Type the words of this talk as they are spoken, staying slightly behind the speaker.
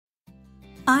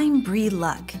I'm Bree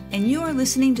Luck, and you are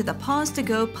listening to the Pause to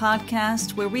Go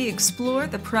podcast, where we explore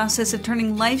the process of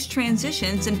turning life's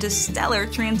transitions into stellar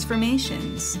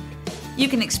transformations. You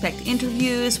can expect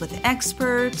interviews with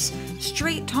experts,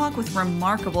 straight talk with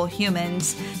remarkable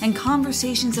humans, and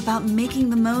conversations about making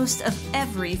the most of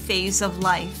every phase of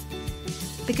life.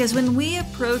 Because when we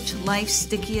approach life's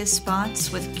stickiest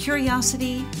spots with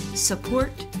curiosity,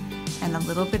 support, and a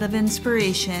little bit of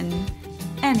inspiration,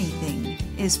 anything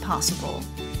is possible.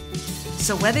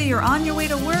 So whether you're on your way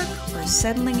to work or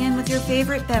settling in with your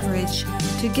favorite beverage,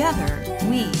 together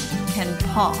we can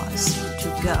pause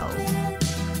to go.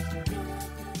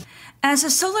 As a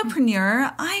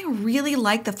solopreneur, I really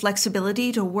like the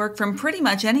flexibility to work from pretty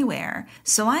much anywhere,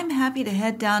 so I'm happy to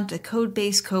head down to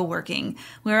Code-Based Co-working,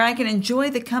 where I can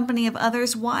enjoy the company of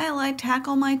others while I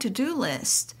tackle my to-do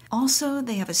list. Also,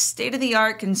 they have a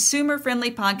state-of-the-art,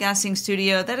 consumer-friendly podcasting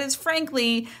studio that is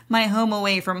frankly my home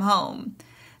away from home.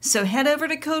 So head over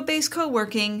to Code-Based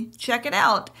Co-working, check it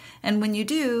out, and when you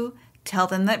do, tell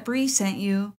them that Bree sent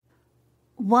you.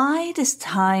 Why does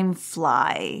time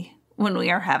fly when we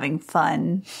are having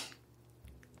fun?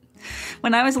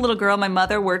 When I was a little girl, my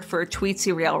mother worked for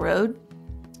Tweetsie Railroad.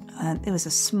 It was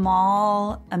a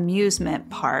small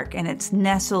amusement park, and it's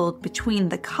nestled between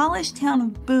the college town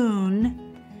of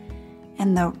Boone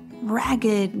and the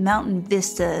ragged mountain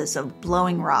vistas of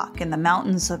Blowing Rock in the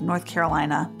mountains of North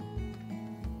Carolina.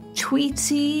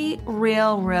 Tweetsie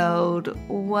Railroad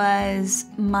was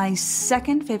my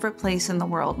second favorite place in the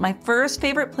world. My first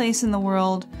favorite place in the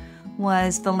world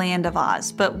was the Land of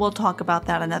Oz, but we'll talk about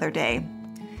that another day.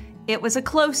 It was a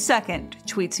close second,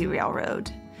 Tweetsie Railroad.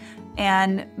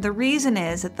 And the reason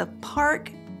is that the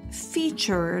park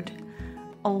featured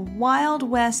a Wild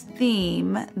West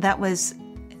theme that was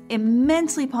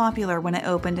immensely popular when it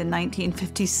opened in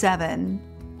 1957.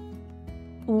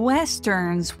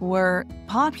 Westerns were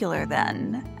popular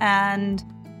then, and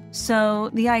so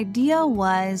the idea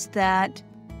was that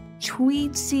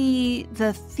Tweetsie,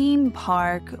 the theme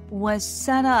park, was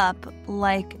set up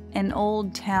like an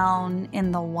old town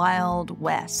in the Wild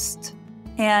West.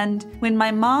 And when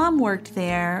my mom worked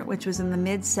there, which was in the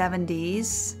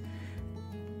mid-70s,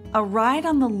 a ride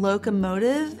on the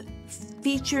locomotive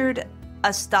featured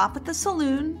a stop at the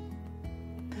saloon,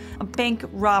 a bank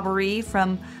robbery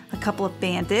from a couple of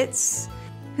bandits,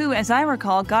 who, as I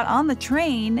recall, got on the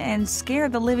train and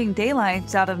scared the living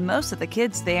daylights out of most of the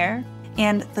kids there,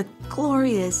 and the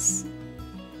glorious,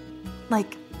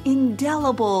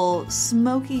 indelible,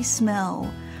 smoky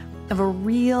smell of a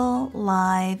real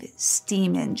live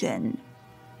steam engine.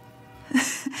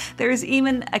 There's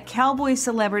even a cowboy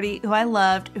celebrity who I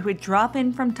loved who would drop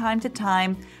in from time to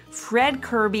time, Fred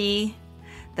Kirby,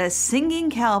 the singing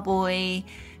cowboy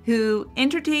who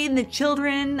entertained the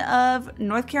children of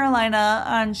North Carolina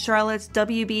on Charlotte's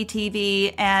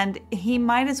WBTV, and he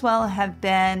might as well have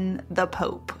been the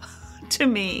Pope to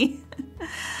me.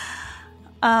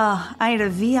 I had a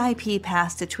VIP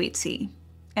pass to Tweetsie,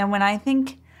 and when I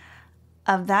think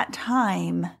of that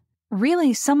time,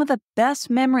 really some of the best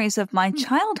memories of my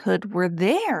childhood were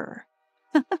there.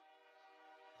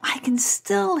 I can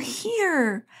still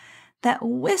hear that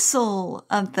whistle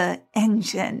of the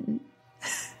engine.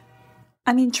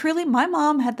 I mean, truly, my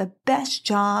mom had the best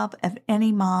job of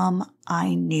any mom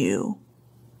I knew.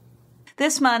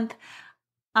 This month,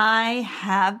 I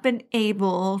have been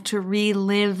able to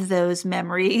relive those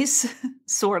memories,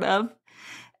 sort of,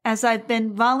 as I've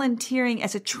been volunteering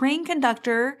as a train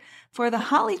conductor for the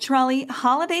Holly Trolley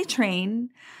Holiday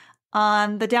Train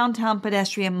on the downtown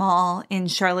pedestrian mall in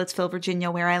Charlottesville,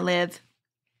 Virginia, where I live.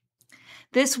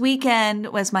 This weekend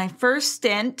was my first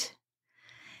stint,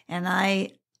 and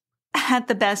I had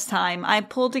the best time. I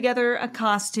pulled together a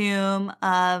costume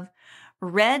of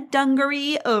red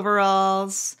dungaree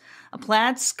overalls, a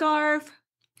plaid scarf,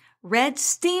 red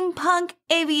steampunk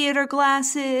aviator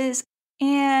glasses,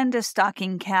 and a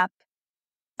stocking cap.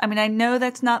 I mean, I know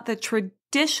that's not the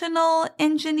traditional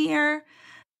engineer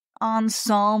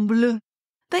ensemble,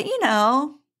 but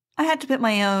I had to put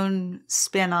my own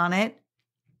spin on it.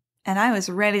 And I was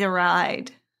ready to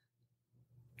ride.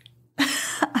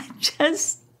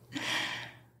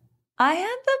 I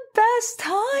had the best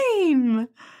time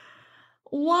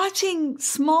watching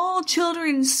small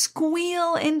children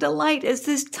squeal in delight as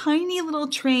this tiny little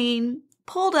train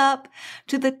pulled up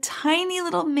to the tiny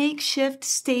little makeshift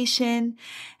station,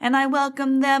 and I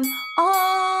welcomed them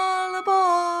all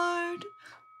aboard.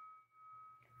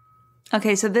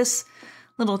 Okay, so this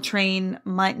little train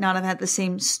might not have had the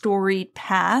same storied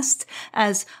past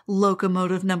as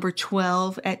locomotive number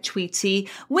 12 at Tweetsie,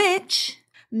 which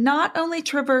not only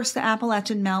traversed the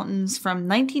Appalachian Mountains from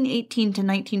 1918 to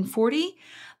 1940,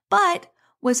 but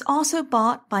was also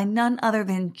bought by none other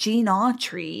than Gene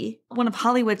Autry, one of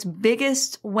Hollywood's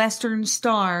biggest Western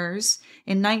stars,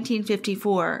 in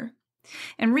 1954.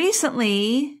 And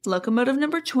recently, locomotive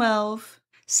number 12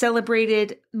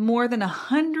 celebrated more than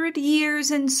 100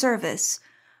 years in service,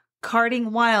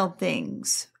 carting wild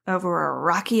things over a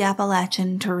rocky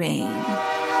Appalachian terrain.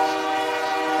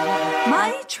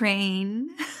 My train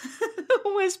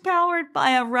was powered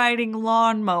by a riding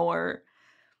lawnmower,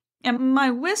 and my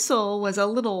whistle was a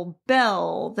little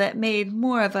bell that made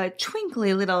more of a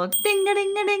twinkly little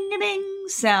ding-a-ding-a-ding-a-ding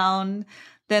sound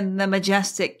than the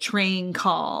majestic train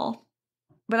call.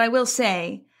 But I will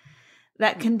say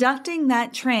that conducting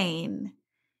that train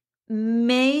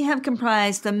may have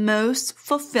comprised the most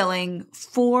fulfilling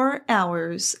 4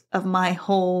 hours of my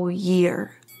whole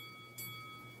year.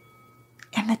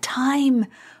 And the time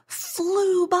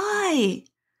flew by.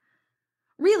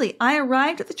 Really, I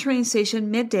arrived at the train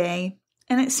station midday,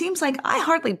 and it seems like I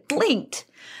hardly blinked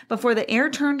before the air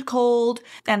turned cold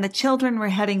and the children were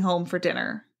heading home for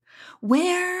dinner.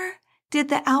 Where did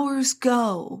the hours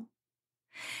go?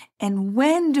 And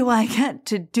when do I get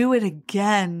to do it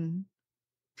again?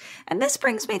 And this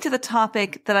brings me to the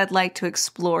topic that I'd like to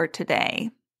explore today,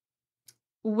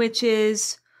 which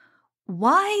is,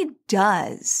 why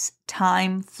does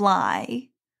time fly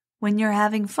when you're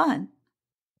having fun?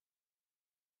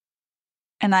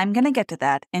 And I'm going to get to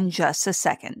that in just a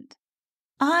second.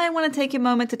 I want to take a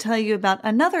moment to tell you about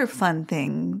another fun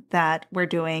thing that we're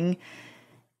doing,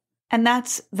 and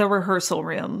that's the rehearsal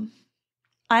room.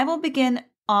 I will begin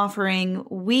offering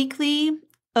weekly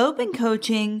open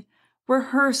coaching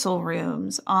rehearsal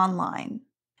rooms online.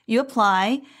 You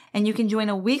apply, and you can join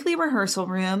a weekly rehearsal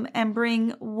room and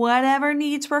bring whatever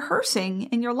needs rehearsing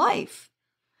in your life.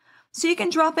 So you can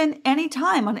drop in any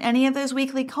time on any of those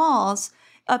weekly calls,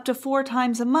 up to 4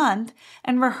 times a month,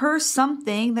 and rehearse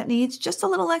something that needs just a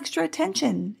little extra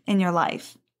attention in your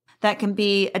life. That can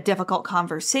be a difficult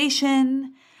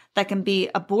conversation, that can be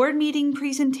a board meeting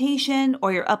presentation,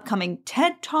 or your upcoming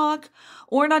TED Talk,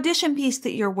 or an audition piece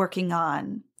that you're working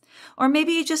on. Or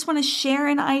maybe you just want to share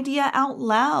an idea out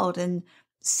loud and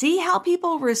see how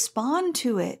people respond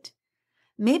to it.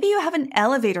 Maybe you have an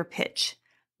elevator pitch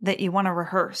that you want to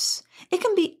rehearse. It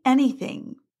can be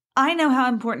anything. I know how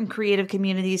important creative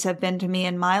communities have been to me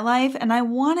in my life, and I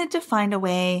wanted to find a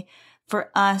way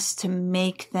for us to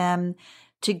make them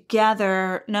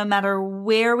together no matter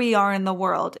where we are in the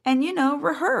world. And,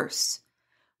 rehearse.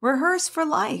 Rehearse for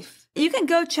life. You can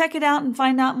go check it out and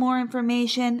find out more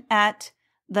information at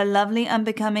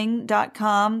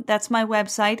thelovelyunbecoming.com. That's my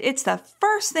website. It's the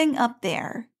first thing up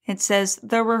there. It says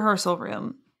the rehearsal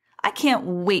room. I can't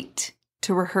wait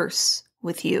to rehearse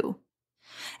with you.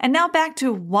 And now back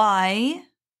to why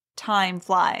time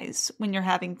flies when you're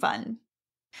having fun.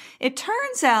 It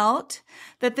turns out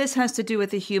that this has to do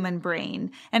with the human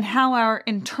brain and how our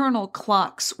internal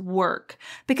clocks work.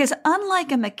 Because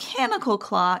unlike a mechanical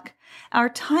clock, our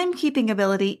timekeeping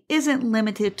ability isn't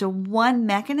limited to one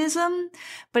mechanism,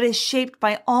 but is shaped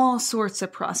by all sorts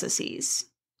of processes.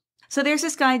 So there's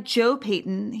this guy, Joe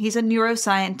Payton. He's a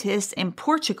neuroscientist in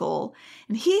Portugal,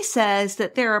 and he says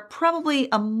that there are probably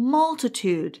a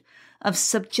multitude of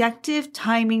subjective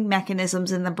timing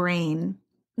mechanisms in the brain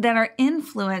that are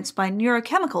influenced by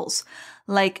neurochemicals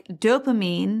like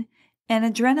dopamine and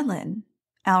adrenaline,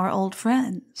 our old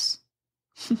friends.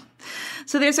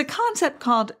 So there's a concept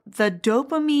called the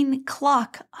dopamine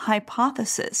clock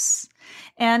hypothesis,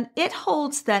 and it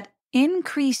holds that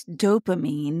increased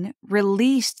dopamine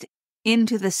released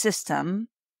into the system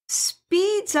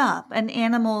speeds up an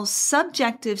animal's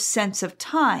subjective sense of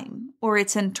time, or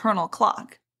its internal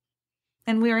clock.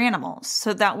 And we're animals,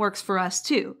 so that works for us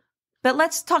too. But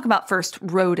let's talk about first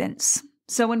rodents.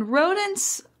 So when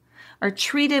rodents are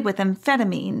treated with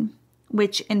amphetamine,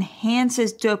 which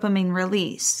enhances dopamine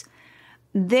release,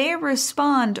 they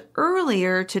respond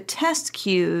earlier to test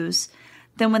cues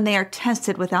than when they are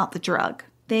tested without the drug.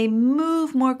 They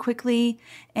move more quickly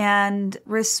and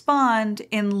respond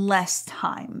in less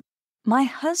time. My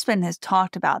husband has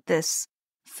talked about this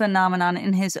phenomenon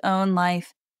in his own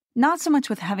life, not so much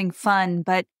with having fun,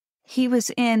 but he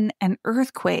was in an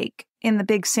earthquake, in the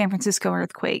big San Francisco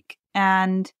earthquake,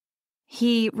 and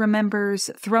he remembers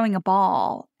throwing a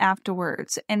ball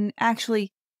afterwards and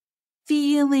actually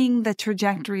feeling the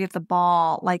trajectory of the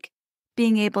ball, like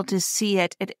being able to see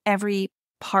it at every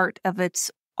part of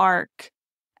its arc,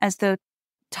 as though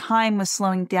time was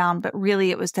slowing down, but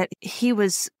really it was that he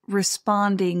was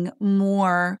responding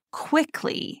more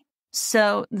quickly.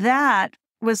 So that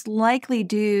was likely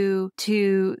due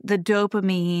to the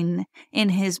dopamine in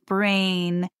his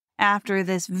brain after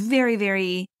this very,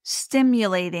 very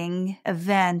stimulating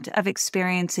event of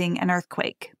experiencing an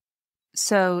earthquake.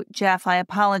 So, Jeff, I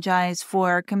apologize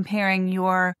for comparing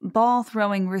your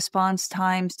ball-throwing response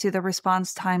times to the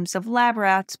response times of lab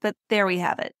rats, but there we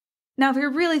have it. Now, if you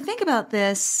really think about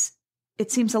this,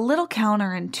 it seems a little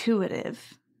counterintuitive.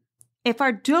 If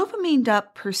our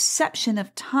dopamine-up perception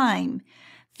of time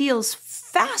feels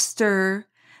faster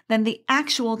than the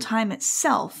actual time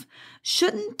itself,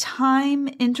 shouldn't time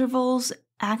intervals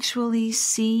actually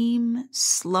seem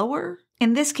slower?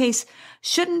 In this case,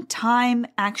 shouldn't time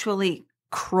actually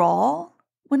crawl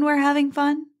when we're having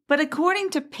fun? But according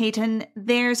to Peyton,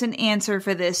 there's an answer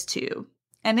for this too,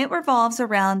 and it revolves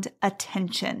around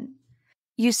attention.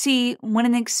 You see, when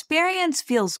an experience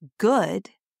feels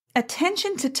good,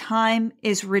 attention to time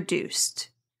is reduced,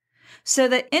 so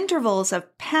that intervals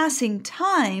of passing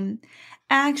time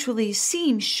actually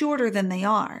seem shorter than they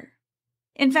are.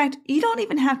 In fact, you don't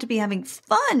even have to be having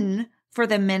fun for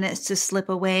the minutes to slip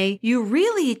away. You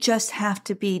really just have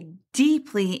to be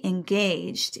deeply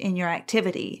engaged in your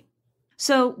activity.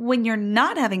 So when you're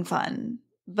not having fun,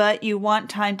 but you want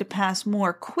time to pass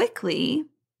more quickly,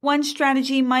 one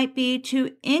strategy might be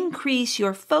to increase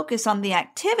your focus on the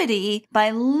activity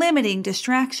by limiting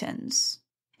distractions.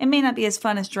 It may not be as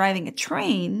fun as driving a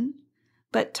train,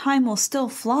 but time will still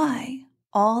fly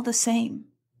all the same.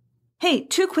 Hey,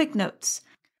 2 quick notes.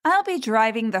 I'll be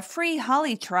driving the free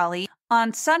Holly Trolley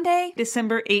on Sunday,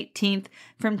 December 18th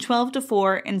from 12 to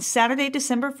 4 and Saturday,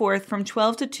 December 4th from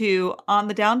 12 to 2 on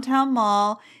the Downtown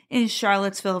Mall in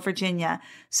Charlottesville, Virginia.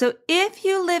 So if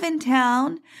you live in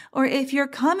town or if you're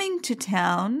coming to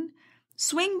town,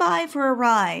 swing by for a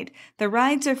ride. The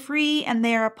rides are free and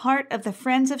they are a part of the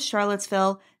Friends of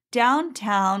Charlottesville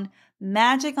Downtown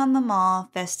Magic on the Mall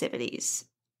festivities.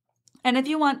 And if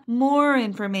you want more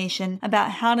information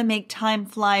about how to make time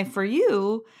fly for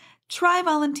you, try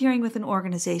volunteering with an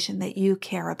organization that you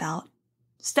care about.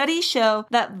 Studies show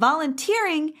that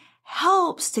volunteering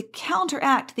helps to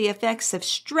counteract the effects of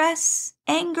stress,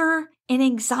 anger, and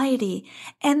anxiety,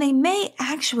 and they may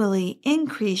actually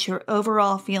increase your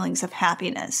overall feelings of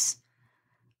happiness.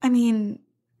 I mean,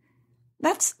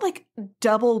 that's like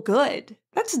double good.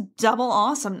 That's double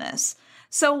awesomeness.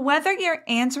 So whether you're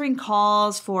answering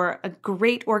calls for a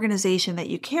great organization that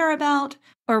you care about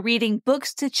or reading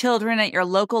books to children at your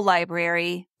local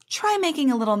library, try making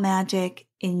a little magic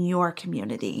in your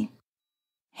community.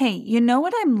 Hey, you know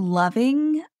what I'm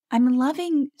loving? I'm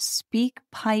loving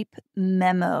SpeakPipe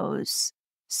memos.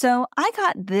 So I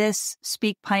got this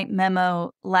SpeakPipe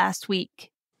memo last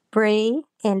week. Bree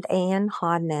and Ann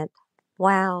Hodnett.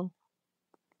 Wow.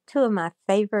 2 of my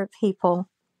favorite people.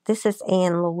 This is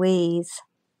Ann Louise,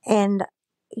 and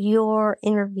your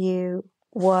interview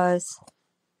was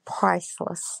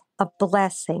priceless, a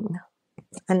blessing,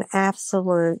 an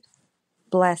absolute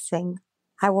blessing.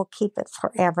 I will keep it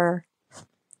forever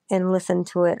and listen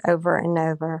to it over and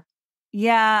over.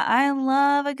 Yeah, I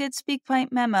love a good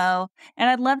SpeakPipe memo, and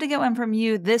I'd love to get one from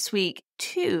you this week,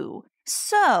 too.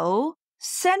 So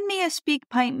send me a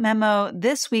SpeakPipe memo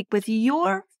this week with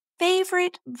your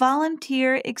favorite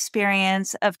volunteer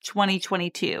experience of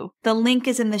 2022. The link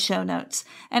is in the show notes,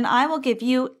 and I will give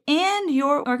you and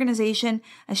your organization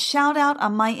a shout out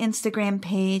on my Instagram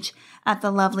page at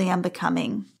The Lovely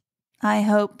Unbecoming. I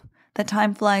hope that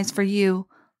time flies for you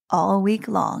all week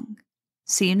long.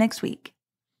 See you next week.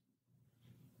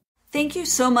 Thank you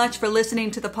so much for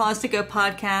listening to the Pause to Go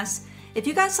podcast. If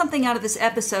you got something out of this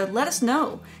episode, let us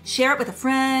know. Share it with a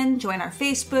friend, join our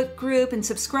Facebook group, and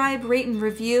subscribe, rate, and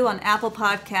review on Apple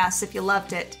Podcasts if you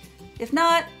loved it. If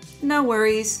not, no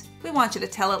worries. We want you to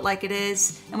tell it like it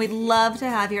is, and we'd love to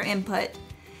have your input.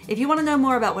 If you want to know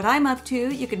more about what I'm up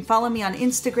to, you can follow me on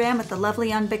Instagram at The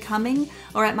Lovely Unbecoming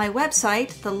or at my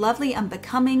website,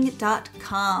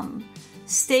 thelovelyunbecoming.com.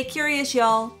 Stay curious,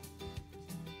 y'all.